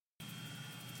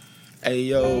Hey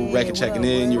yo, Record checking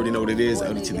in. You already know what it is.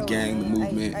 LDT the gang, the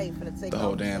movement, the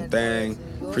whole damn thing.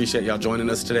 Appreciate y'all joining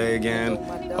us today again.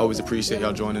 Always appreciate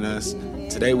y'all joining us.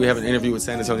 Today we have an interview with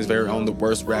San Antonio's very own, the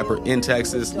worst rapper in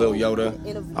Texas, Lil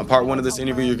Yodaa. On part one of this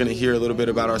interview, you're going to hear a little bit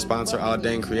about our sponsor, All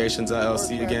Dang Creations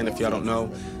LLC. Again, if y'all don't know,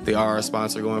 they are our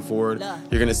sponsor going forward.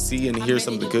 You're going to see and hear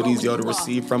some of the goodies Yodaa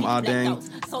received from All Dang.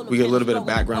 We get a little bit of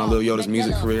background on Lil Yoda's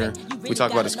music career. We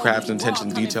talk about his craft and attention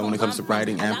to detail when it comes to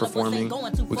writing and performing.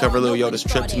 We cover Lil Yoda's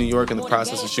trip to New York and the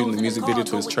process of shooting the music video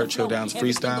to his Churchill Downs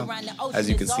freestyle, as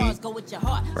you can see,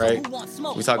 right?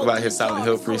 We talk about his Silent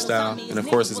Hill freestyle, and of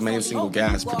course his main single,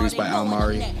 Gas, produced by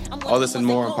Almari. All this and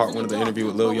more on part one of the interview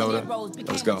with Lil Yodaa.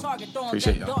 Let's go.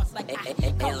 Appreciate y'all.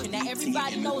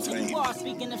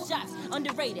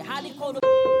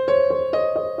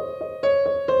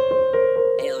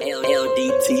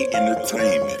 LDT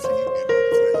Entertainment.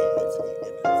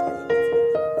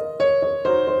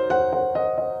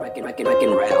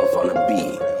 Wrecking Ralph on the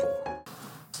beat.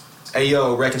 Hey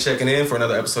yo, Record checking in for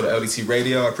another episode of LDT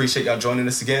Radio. I appreciate y'all joining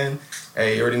us again.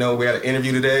 Hey, you already know we had an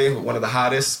interview today with one of the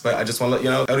hottest, but I just want to let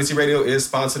you know, LDT Radio is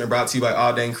sponsored and brought to you by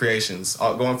All Dang Creations.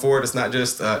 Going forward, it's not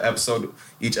just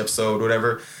each episode,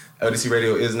 whatever. LDT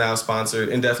Radio is now sponsored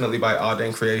indefinitely by All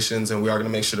Dang Creations, and we are going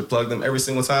to make sure to plug them every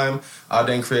single time. All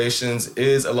Dang Creations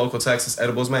is a local Texas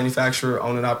edibles manufacturer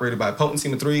owned and operated by a potent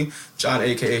team of three: John,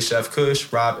 a.k.a. Chef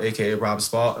Kush, Rob, a.k.a. Rob's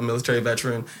Fault, a military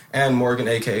veteran, and Morgan,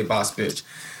 a.k.a. Boss Bitch.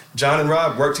 John and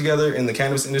Rob worked together in the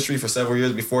cannabis industry for several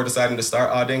years before deciding to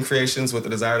start All Dang Creations with the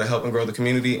desire to help and grow the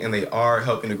community, and they are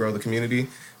helping to grow the community.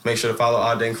 Make sure to follow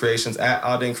All Dang Creations at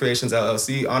All Dang Creations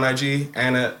LLC on IG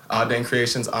and at All Dang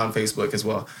Creations on Facebook as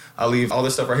well. I'll leave all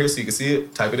this stuff right here so you can see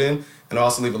it, type it in, and I'll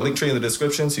also leave a link tree in the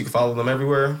description so you can follow them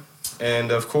everywhere.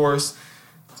 And of course,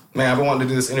 man, I've been wanting to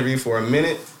do this interview for a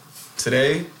minute.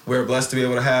 Today, we're blessed to be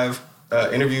able to have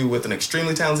an interview with an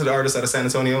extremely talented artist out of San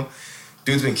Antonio.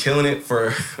 Dude's been killing it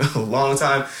for a long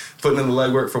time, putting in the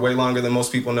legwork for way longer than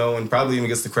most people know, and probably even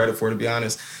gets the credit for it, to be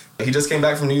honest. He just came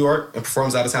back from New York and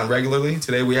performs out of town regularly.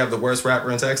 Today we have the worst rapper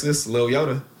in Texas, Lil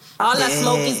Yodaa. All I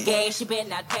smoke is gas, you better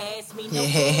not pass me no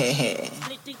Hey,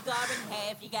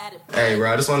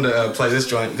 bro, I just wanted to play this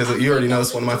joint because you already know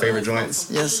it's one of my favorite joints.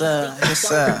 Yes, sir. Yes,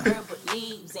 sir.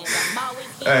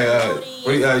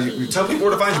 Hey, you tell people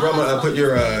where to find you, bro. I'm gonna put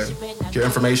your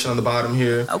information on the bottom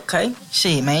here. Okay.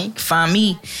 Shit, man. You can find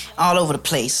me all over the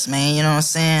place, man. You know what I'm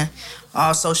saying?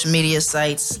 All social media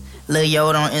sites. Lil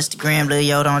Yodaa on Instagram, Lil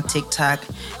Yodaa on TikTok,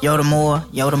 Yoda More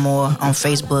on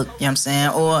Facebook, you know what I'm saying?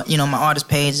 Or, you know, my artist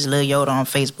page is Lil Yodaa on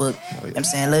Facebook, you know what I'm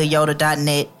saying?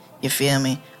 LilYoda.net, you feel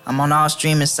me? I'm on all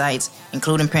streaming sites,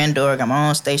 including Pandora. Got my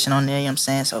own station on there, you know what I'm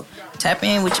saying? So tap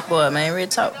in with your boy, man. Real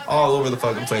talk. All over the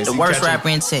fucking place. The worst rapper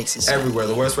in Texas. Everywhere.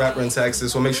 The worst rapper in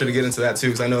Texas. We'll make sure to get into that too,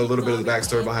 because I know a little bit of the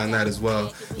backstory behind that as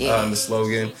well. Yeah. The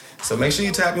slogan. So make sure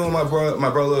you tap in with my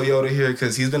bro Lil Yodaa here,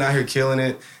 because he's been out here killing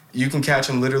it. You can catch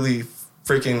him literally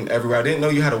freaking everywhere. I didn't know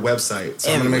you had a website,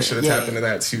 so I'm going to make sure to tap into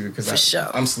that too, because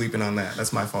I'm sleeping on that.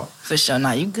 That's my fault. For sure.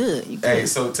 Nah, you good. Hey,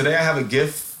 so today I have a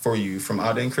gift for you from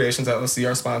All Dang Creations LLC,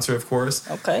 our sponsor, of course.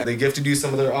 Okay. They gifted you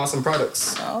some of their awesome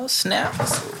products. Oh, snap.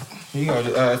 So, you go.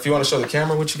 If you want to show the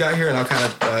camera what you got here, and I'll kind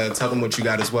of tell them what you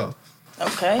got as well.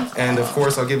 Okay. And of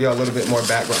course, I'll give you a little bit more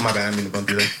background. My bad, I mean to bump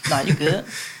you there. Nah, you good.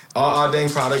 All Dang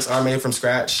products are made from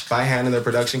scratch by hand in their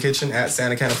production kitchen at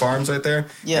Santa Cana Farms right there.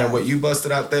 Yeah. And what you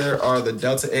busted out there are the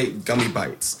Delta 8 gummy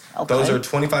bites. Okay. Those are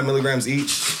 25 milligrams each,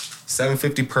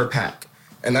 $7.50 per pack.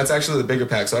 And that's actually the bigger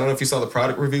pack. So I don't know if you saw the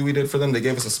product review we did for them. They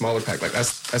gave us a smaller pack. Like,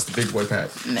 that's the big boy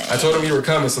pack. Man. I told them you were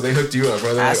coming, so they hooked you up,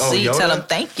 brother. I like, see. Yodaa? Tell them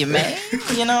thank you, man.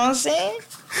 You know what I'm saying?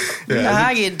 Yeah, you know how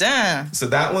I get done. So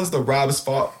that one's the Rob's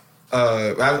Fault.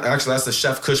 Actually, that's the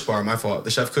Chef Kush bar, my fault.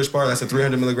 The Chef Kush bar, that's a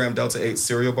 300 milligram Delta 8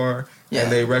 cereal bar. Yeah.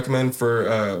 And they recommend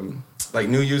for like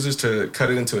new users to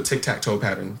cut it into a tic-tac-toe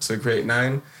pattern to create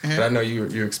 9. But I know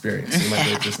you're experienced. So you might be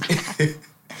able to just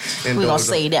We're going to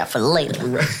save that for later.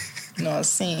 Right. You know what I'm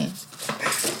saying?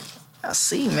 I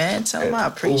see, man. Tell them I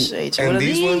appreciate you. And what are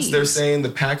these ones, they're saying the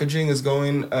packaging is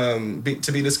going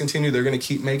to be discontinued. They're going to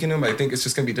keep making them. I think it's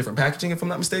just going to be different packaging, if I'm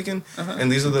not mistaken.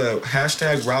 And these are the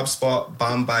hashtag Rob's Fault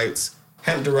Bomb Bites,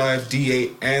 hemp-derived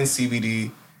D8 and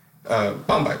CBD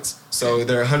Bomb Bites. So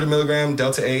they're 100 milligram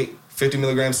Delta 8, 50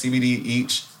 milligram CBD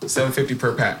each, $7.50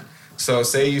 per pack. So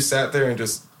say you sat there and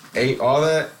just ate all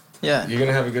that, yeah, you're going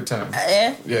to have a good time.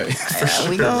 Yeah, for sure.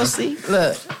 We going to see.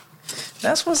 Look.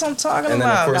 That's what I'm talking about. And then,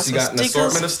 of course, you got an stickers.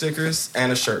 assortment of stickers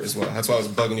and a shirt as well. That's why I was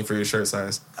bugging you for your shirt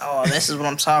size. Oh, this is what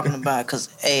I'm talking about. Because,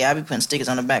 hey, I be putting stickers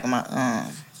on the back of my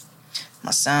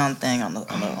sound thing on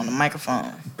the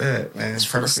microphone. Bet, man. It's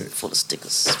perfect. Full of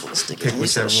stickers. Pick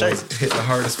whichever one's hit the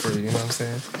hardest for you, you know what I'm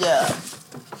saying? Yeah.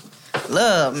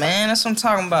 Love, man. That's what I'm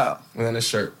talking about. And then a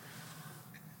shirt.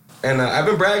 And I've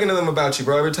been bragging to them about you,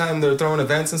 bro. Every time they're throwing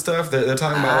events and stuff, they're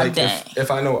talking about like if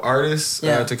I know artists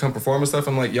to come perform and stuff,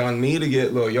 I'm like, y'all need to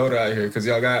get Lil Yoda out here because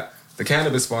y'all got the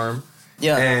cannabis farm.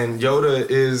 Yeah. And Yoda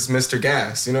is Mr.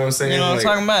 Gas. You know what I'm saying? You know what I'm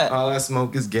talking about? All that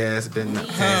smoke is gas, but not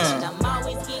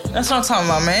gas. That's what I'm talking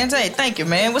about, man. Hey, thank you,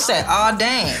 man. What's that? All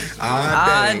dang.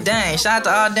 Shout out to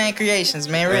All Dang Creations,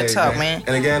 man. Real talk, man.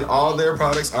 And again, all their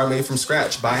products are made from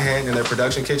scratch, by hand, in their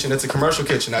production kitchen. It's a commercial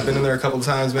kitchen. I've been in there a couple of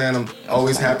times, man. I'm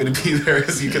always happy to be there,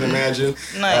 as you can imagine.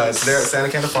 Nice. They're at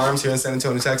Santa Cana Farms here in San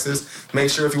Antonio, Texas. Make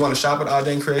sure if you want to shop at All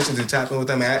Dang Creations, you tap in with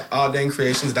them at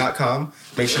alldangcreations.com.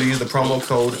 Make sure to use the promo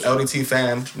code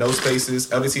LDTFAN, no spaces,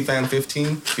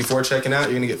 LDTFAN15 before checking out.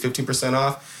 You're going to get 15%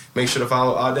 off. Make sure to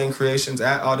follow All Dang Creations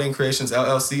at All Dang Creations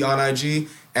LLC on IG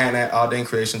and at All Dang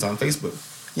Creations on Facebook.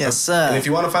 Yes, sir. And if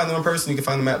you want to find them in person, you can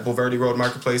find them at Bulverde Road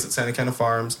Marketplace at Santa Cana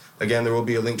Farms. Again, there will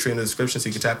be a link tree in the description so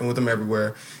you can tap in with them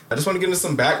everywhere. I just want to get into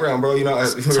some background, bro. You know,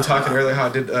 we were talking earlier how I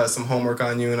did some homework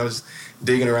on you and I was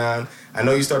digging around. I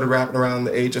know you started rapping around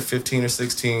the age of 15 or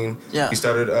 16. Yeah. You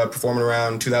started performing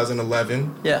around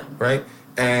 2011. Yeah. Right?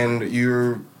 And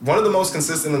you're one of the most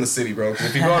consistent in the city, bro.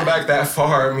 If you're going back that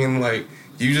far, I mean, like,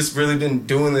 you just really been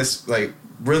doing this, like,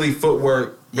 really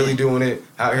footwork, really doing it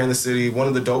out here in the city. One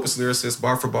of the dopest lyricists,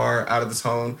 bar for bar, out of the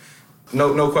tone.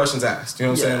 No questions asked. You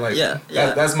know what I'm saying? Like,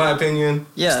 that's my opinion.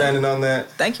 Yeah. Standing on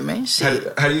that. Thank you, man.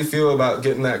 How do you feel about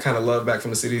getting that kind of love back from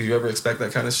the city? Do you ever expect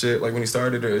that kind of shit, like, when you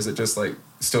started? Or is it just, like,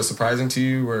 still surprising to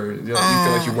you? Or you feel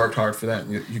like you worked hard for that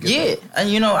and you get that?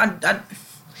 And, you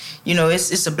know,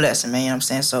 it's a blessing, man. You know what I'm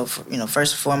saying? So,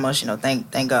 first and foremost,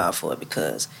 thank God for it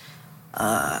because...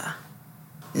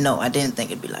 No, I didn't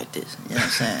think it'd be like this. You know what I'm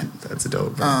saying? That's a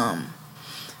dope, bro.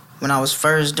 When I was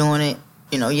first doing it,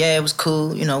 it was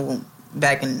cool.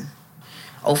 Back in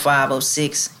 05,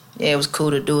 06, it was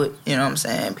cool to do it. You know what I'm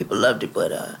saying? People loved it,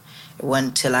 but it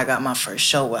wasn't until I got my first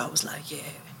show where I was like, yeah,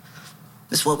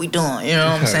 this is what we doing. You know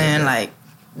what I'm saying? Like,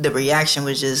 the reaction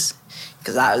was just...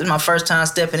 Because it was my first time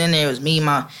stepping in there. It was me,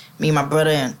 my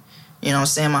brother, and, you know what I'm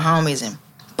saying, my homies, and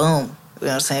boom. You know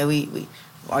what I'm saying? We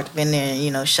walked up in there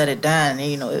and, shut it down.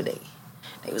 And,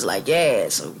 they was like, yeah,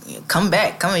 so come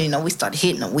back. We started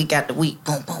hitting them week after week.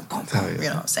 Boom, boom, boom, boom. Yeah. You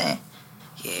know what I'm saying?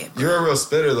 Yeah. Bro. You're a real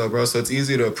spitter, though, bro, so it's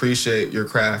easy to appreciate your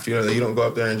craft. You know, you don't go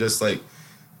up there and just, like,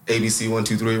 ABC 1,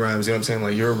 2, 3 rhymes. You know what I'm saying?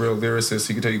 Like, you're a real lyricist.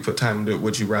 You can tell you put time into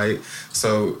what you write.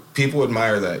 So people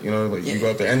admire that, Like, you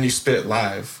go up there and you spit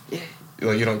live. Yeah.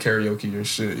 Like, you don't karaoke your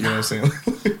shit. You know what I'm saying?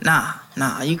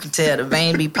 Nah. You can tell the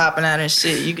vein be popping out and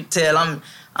shit. You can tell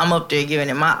I'm up there giving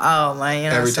it my all, man. You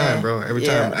know Every time, bro. Every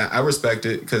time. I respect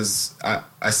it because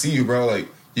I see you, bro. Like,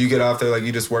 you get off there like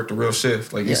you just worked a real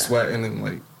shift. Like, you sweating and,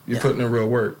 like, you're putting in real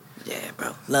work. Yeah,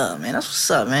 bro. Love, man. That's what's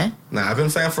up, man. Nah, I've been a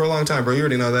fan for a long time, bro. You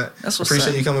already know that. That's what's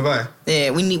Appreciate up. you coming by. Yeah,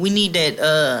 we need that,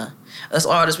 us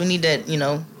artists, we need that,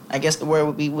 I guess the word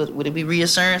would be, would it be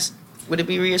reassurance? Would it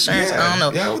be reassurance? Yeah. I don't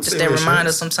know. Yeah, I would just say that reassurance.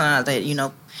 reminder sometimes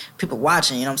that, people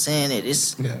watching, you know what I'm saying?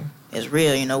 It's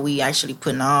real, we actually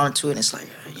putting all into it. And it's like,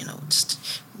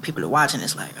 just people are watching.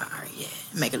 It's like, all right, yeah,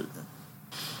 I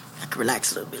can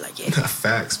relax a little bit. Like, yeah.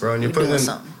 Facts, bro. And you've been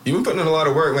putting in a lot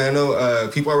of work, man. I know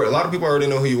a lot of people already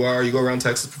know who you are. You go around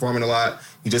Texas performing a lot.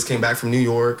 You just came back from New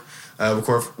York.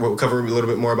 We'll cover a little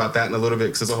bit more about that in a little bit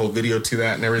because there's a whole video to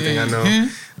that and everything, I know.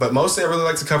 But mostly I really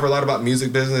like to cover a lot about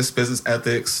music business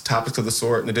ethics, topics of the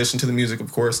sort, in addition to the music,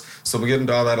 of course. So we'll get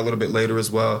into all that a little bit later as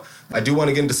well. I do want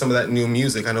to get into some of that new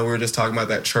music. I know we were just talking about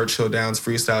that Churchill Downs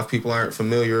freestyle. If people aren't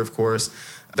familiar, of course.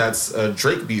 That's a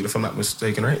Drake beat, if I'm not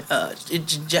mistaken, right?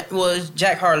 It's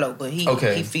Jack Harlow, but he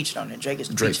featured on it. Drake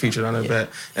featured on it, bet.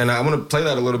 And I'm going to play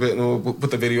that a little bit, and we'll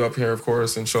put the video up here, of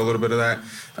course, and show a little bit of that.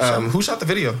 Who shot the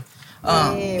video?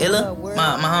 Illa,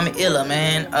 my homie Illa,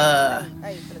 man.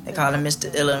 They call him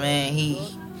Mr. Illa, man.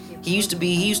 He used to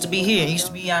be here. He used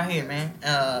to be out here, man.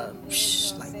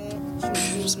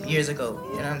 Some years ago,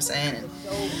 you know what I'm saying?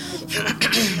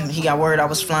 And he got word I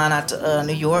was flying out to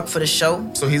New York for the show.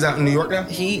 So he's out in New York now?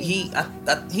 He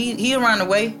around the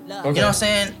way. Okay. You know what I'm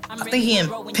saying? I think he in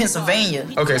Pennsylvania.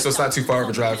 Okay, so it's not too far of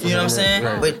a drive for him. You know what I'm saying?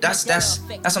 Right. But that's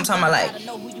what I'm talking about.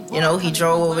 Like, he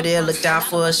drove over there, looked out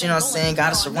for us. You know what I'm saying?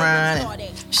 Got us around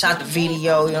and shot the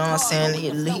video. You know what I'm saying?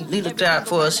 He looked out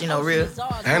for us. Real.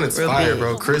 And it's real fire, big.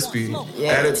 Bro. Crispy. Yeah.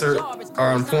 Edits are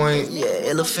on point. Yeah,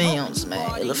 Illa Films,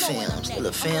 man. Illa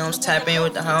Films. Tap in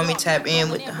with the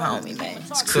homie, man.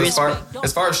 It's crispy. So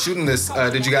as far as shooting this,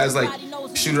 did you guys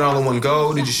shoot it all in one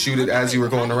go? Did you shoot it as you were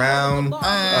going around?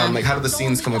 How did the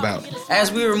scenes come about?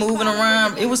 As we were moving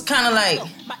around, it was kind of like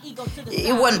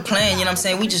it wasn't planned. You know what I'm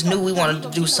saying? We just knew we wanted to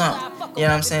do something. You know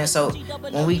what I'm saying? So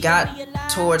when we got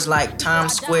towards like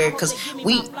Times Square, cause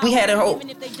we had a whole.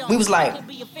 We was like,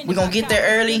 we gonna get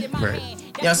there early. Right.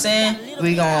 You know what I'm saying?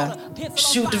 We gonna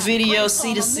shoot the video,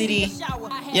 see the city.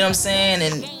 You know what I'm saying?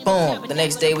 And boom, the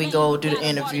next day we go do the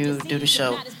interview, do the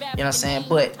show. You know what I'm saying?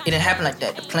 But it didn't happen like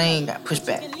that. The plane got pushed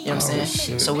back. You know what I'm saying?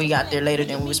 Shit. So we got there later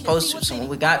than we were supposed to. So when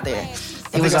we got there, I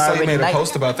think I saw you made a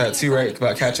post about that too, right?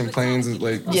 About catching planes and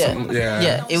like something.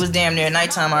 Yeah. It was damn near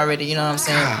nighttime already. You know what I'm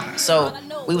saying? So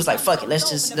we was like, fuck it, let's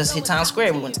hit Times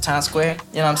Square. We went to Times Square.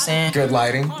 You know what I'm saying? Good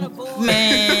lighting.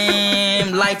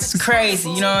 Man, lights is crazy.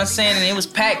 You know what I'm saying? And it was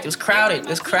packed. It was crowded.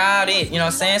 You know what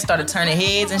I'm saying? Started turning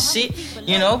heads and shit.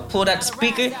 You know, pulled out the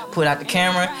speaker, pulled out the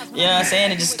camera. You know what I'm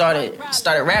saying? And just started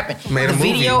rapping. Made a the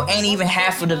movie. video ain't even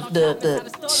half of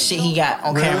the shit he got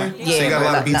on camera. Yeah, so you got bro,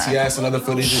 a lot of like, BTS and other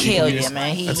footage. Hell yeah,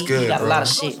 man. That's He good, got bro. a lot of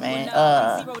shit, man.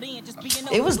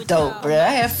 It was dope, bro. I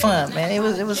had fun, man. It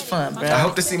was fun, bro. I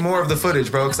hope to see more of the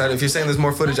footage, bro. Because if you're saying there's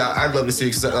more footage, I'd love to see.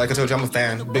 Because like I told you, I'm a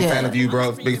fan, big fan of you,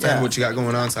 bro. Big fan of what you got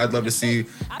going on. So I'd love to see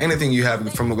anything you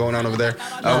have from going on over there.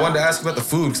 I wanted to ask you about the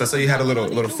food because I saw you had a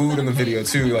little food in the video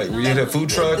too. Like, were you at a food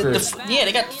truck or? Yeah,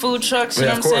 they got the food trucks. You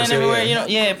Yeah, know of what I'm course, saying? Everywhere. yeah.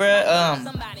 You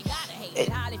know,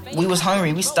 bro. We was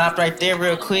hungry. We stopped right there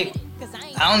real quick.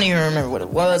 I don't even remember what it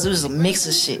was. It was a mix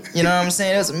of shit. You know what I'm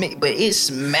saying? It was a mix, but it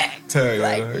smacked. Hell yeah,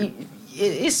 Like right.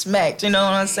 it smacked. You know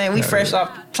what I'm saying? We fresh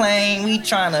off the plane. We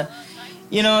trying to.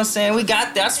 You know what I'm saying? We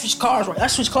got there. I switched clothes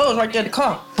right there in the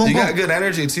car. Boom, You boom. got good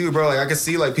energy too, bro. Like I can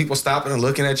see like people stopping and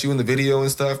looking at you in the video and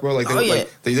stuff, bro. Like,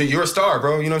 you're a star,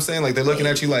 bro. You know what I'm saying? Like they're looking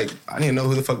at you like I didn't know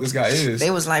who the fuck this guy is.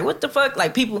 They was like, what the fuck?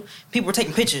 Like people were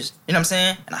taking pictures. You know what I'm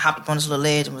saying? And I hopped up on this little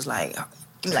ledge and was like,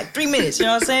 give me like 3 minutes. You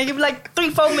know what I'm saying? Give me like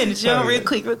 3-4 minutes. You know, real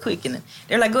quick. And then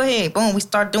they're like, go ahead. Boom. We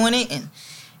start doing it and.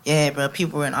 Yeah, bro.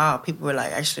 People were in awe. People were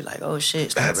like, actually, like, oh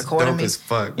shit, start That's recording dope me. as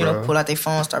fuck, You know, bro. pull out their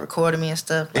phone, start recording me and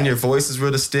stuff. And your voice is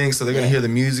real distinct, so they're gonna hear the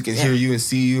music and hear you and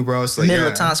see you, bro. It's like middle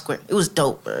of Times Square. It was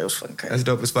dope, bro. It was fucking crazy. That's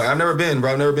dope as fuck. I've never been,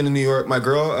 bro. I've never been to New York. My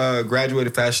girl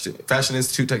graduated Fashion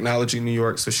Institute Technology in New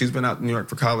York, so she's been out in New York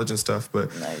for college and stuff.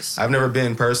 But Nice. I've never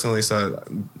been personally, so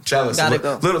I'm jealous. Gotta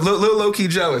go. Little low key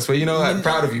jealous, but you know, I'm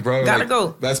proud of you, bro. Gotta like,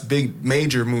 go. That's big,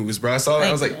 major moves, bro. I saw that.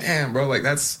 I was like, damn, bro. Like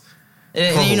that's.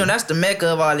 And you know, that's the mecca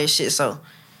of all this shit. So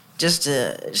just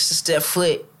to step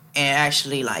foot and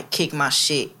actually like kick my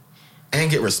shit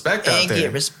And get respect out and there.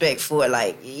 get respect for it.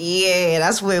 Like, yeah,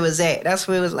 that's where it was at. That's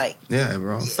where it was like, Yeah,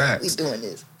 bro. Facts. we doing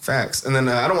this. Facts. And then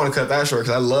I don't want to cut that short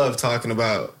because I love talking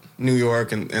about New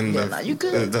York and you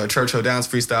good. the Churchill Downs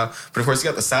freestyle. But of course, you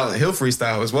got the Silent Hill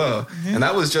freestyle as well. Mm-hmm. And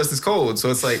that was just as cold. So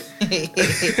it's like, I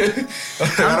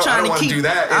I'm don't want to do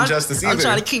that injustice either. I'm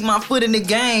trying to keep my foot in the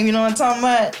game. You know what I'm talking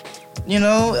about? You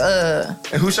know,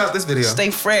 And who shot this video?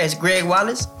 Stay Fresh, Greg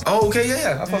Wallace. Oh, okay,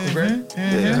 yeah. I fuck with Greg.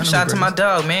 Yeah, I know Shout out to Greg. my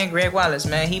dog, man, Greg Wallace,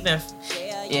 man. He been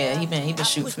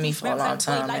shooting for me for a long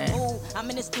time, man.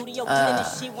 This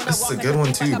is a good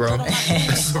one too, bro.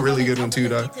 This is a really good one too,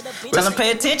 dog. Tell him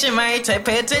pay attention, man.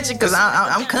 Pay attention, cause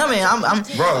I'm coming. I'm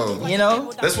Bro, you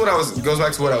know. that's what goes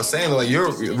back to what I was saying. Like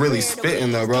you're really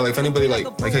spitting though, bro. Like if anybody like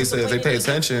hey said, if they pay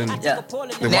attention, Yeah, they're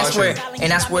and that's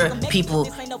watching. where people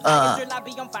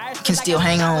can still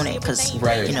hang on it, cause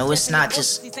Right. you know it's not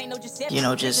just talking. You know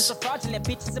what I'm saying?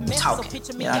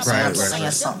 Right, I'm right, saying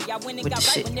right. something with the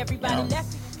shit. You know?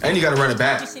 And you gotta run it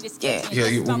back. Yeah. Yeah,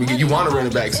 you want to run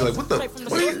it back. So like, what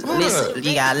are you Listen,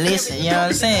 you gotta listen. You know what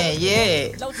I'm saying?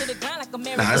 Yeah.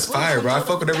 Nah, that's fire, bro. I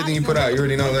fuck with everything you put out. You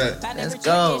already know that. Let's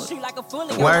go.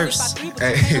 The worst.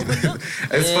 Hey,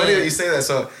 it's funny that you say that.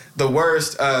 So the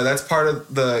worst. That's part of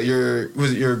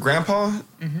your grandpa,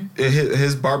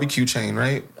 his barbecue chain,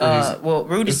 right? Well,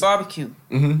 Rudy's Barbecue.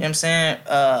 You know what I'm saying?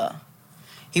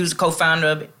 He was the co-founder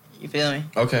of it. You feel me?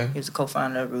 Okay. He was the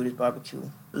co-founder of Rudy's Barbecue.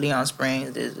 Leon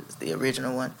Springs is the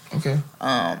original one. Okay.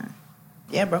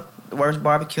 Yeah, bro. The worst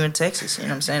barbecue in Texas. You know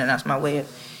what I'm saying? And that's my way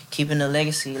of keeping the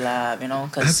legacy alive, you know?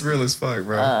 Cause, That's real as fuck,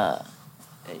 bro.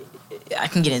 I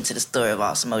can get into the story of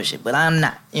all some other shit, but I'm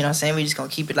not. You know what I'm saying? We just gonna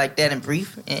keep it like that and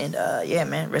brief. And yeah,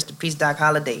 man, rest in peace, Doc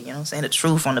Holliday. You know what I'm saying? The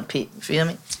truth on the pit. You feel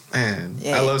me? Man,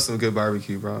 yeah. I love some good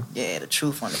barbecue, bro. Yeah, the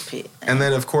truth on the pit. And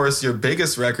then of course your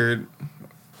biggest record,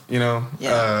 you know,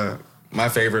 my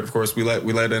favorite, of course, we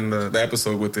let in the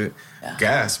episode with it. Yeah.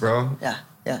 Gas, bro. Yeah.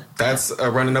 That's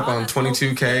running up on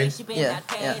 22K. Yeah.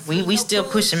 We still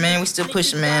pushing, man. We still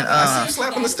pushing, man. I see you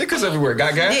slapping the stickers everywhere.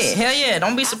 Got gas? Yeah, hell yeah.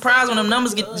 Don't be surprised when them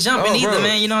numbers get jumping either, bro.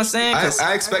 man. You know what I'm saying? 'Cause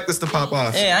I expect this to pop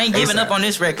off. yeah, I ain't giving ASAP. up on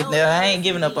this record. I ain't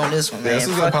giving up on this one, man. Yeah, this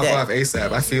is gonna Fuck pop that. off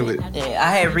ASAP. I feel it. Yeah,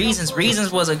 I had Reasons.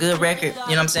 Reasons was a good record. You know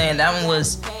what I'm saying? That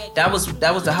was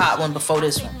the hot one before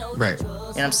this one. Right. You know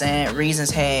what I'm saying?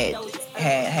 Reasons had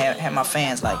my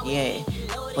fans like, yeah.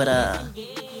 But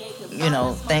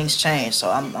things change. So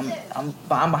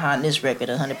I'm behind this record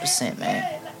 100%,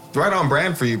 man. Right on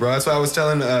brand for you, bro. That's why I was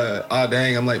telling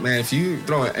Dang, I'm like, man, if you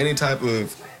throwing any type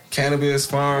of cannabis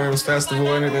farms, festival,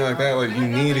 anything like that, like you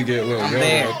need to get little. I'm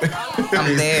there.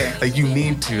 I'm there. Like you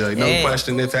need to, like no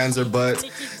question, if hands or butts.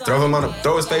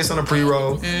 Throw his face on a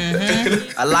pre-roll.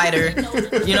 Mm-hmm. A lighter.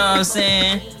 You know what I'm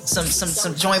saying?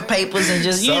 Some joint papers and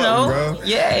just bro.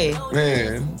 Yeah.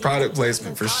 Man, product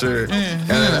placement for sure. Mm-hmm. And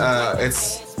then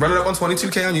it's running up on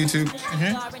 22K on YouTube.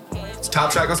 Mm-hmm. It's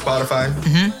top track on Spotify.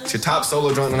 Mm-hmm. It's your top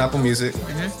solo joint on Apple Music.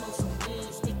 Mm-hmm.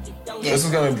 Yeah. This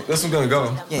one's gonna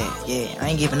go. Yeah. I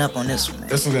ain't giving up on this one, man.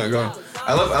 This one's gonna go.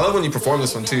 I love when you perform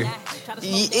this one too.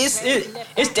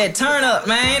 It's that turn up,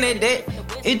 man.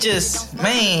 It just,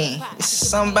 man, it's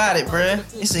somebody, bruh.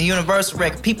 It's a universal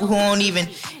record. People who don't even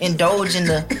indulge in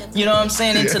the, you know what I'm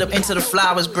saying, into the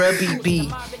flowers, bruh,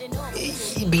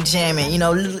 be jamming.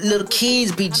 Little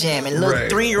kids be jamming. Little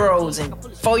 3-year-olds and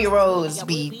 4-year-olds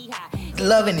be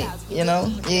loving it,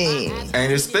 Yeah. And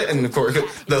you're spitting, of course.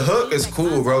 The hook is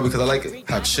cool, bro, because I like it.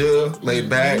 How chill, laid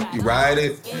back, you ride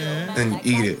it, then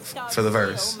you eat it for the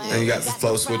verse. And you got the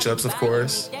flow switch ups, of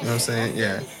course. You know what I'm saying?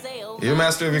 Yeah. You're a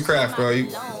master of your craft, bro.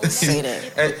 Say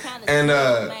that. And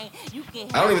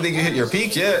I don't even think you hit your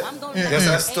peak yet. Yes,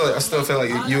 I still feel like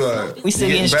you we still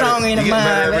getting stronger in the mind,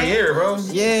 better every man. year, bro.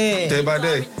 Yeah. Day by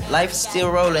day. Life is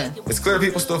still rolling. It's clear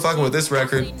people still fucking with this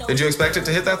record. Did you expect it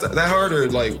to hit that hard, or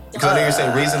like? Because I know you're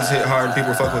saying Reasons hit hard and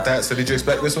people fuck with that. So did you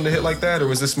expect this one to hit like that, or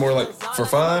was this more like for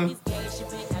fun?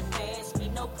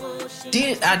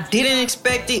 I didn't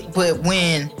expect it, but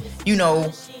when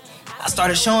I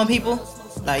started showing people.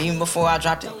 Like, even before I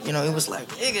dropped it, it was like,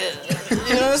 nigga,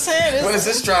 you know what I'm saying? When is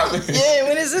this dropping? Yeah,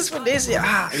 when is this one? This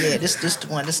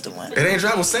the one. It ain't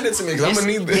dropped. Well, send it to me, because I'm going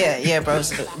to need this. Yeah, bro.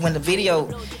 So when the video,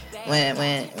 when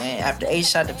after Ace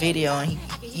shot the video and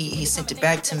he sent it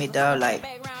back to me, dog, like,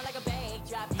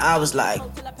 I was like,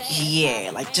 yeah,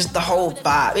 like, just the whole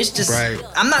vibe. It's just, right.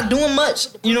 I'm not doing much,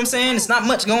 you know what I'm saying? It's not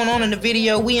much going on in the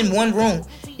video. We in one room,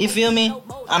 you feel me?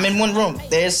 I'm in one room.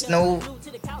 There's no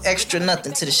extra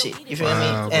nothing to the shit, you feel me?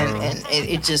 And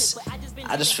it just,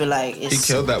 I just feel like it's...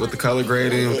 He killed that with the color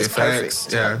grading, with the effects.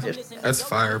 Perfect. Yeah, that's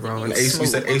fire, bro. And Ace, you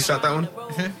said Ace shot that one?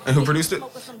 Mm-hmm. And who produced it?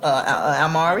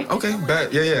 Amari. Okay,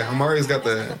 bet. Yeah. Amari's got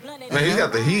the... Man, he's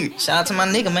got the heat. Shout out to my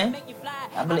nigga, man.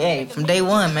 I believe, hey, from day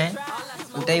one, man.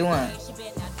 From day one.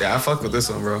 Yeah, I fuck with this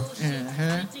one, bro.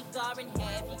 Mm-hmm.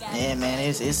 Yeah, man,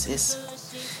 it's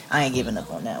I ain't giving up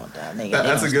on that one, dog. Nigga,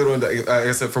 that's a good one. Like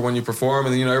I said, for when you perform,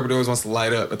 and then everybody always wants to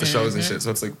light up at the shows and shit.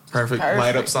 So it's like perfect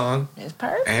light up song. It's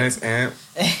perfect. And it's amp.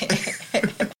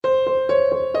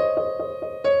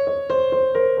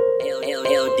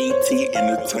 LDT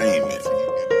Entertainment.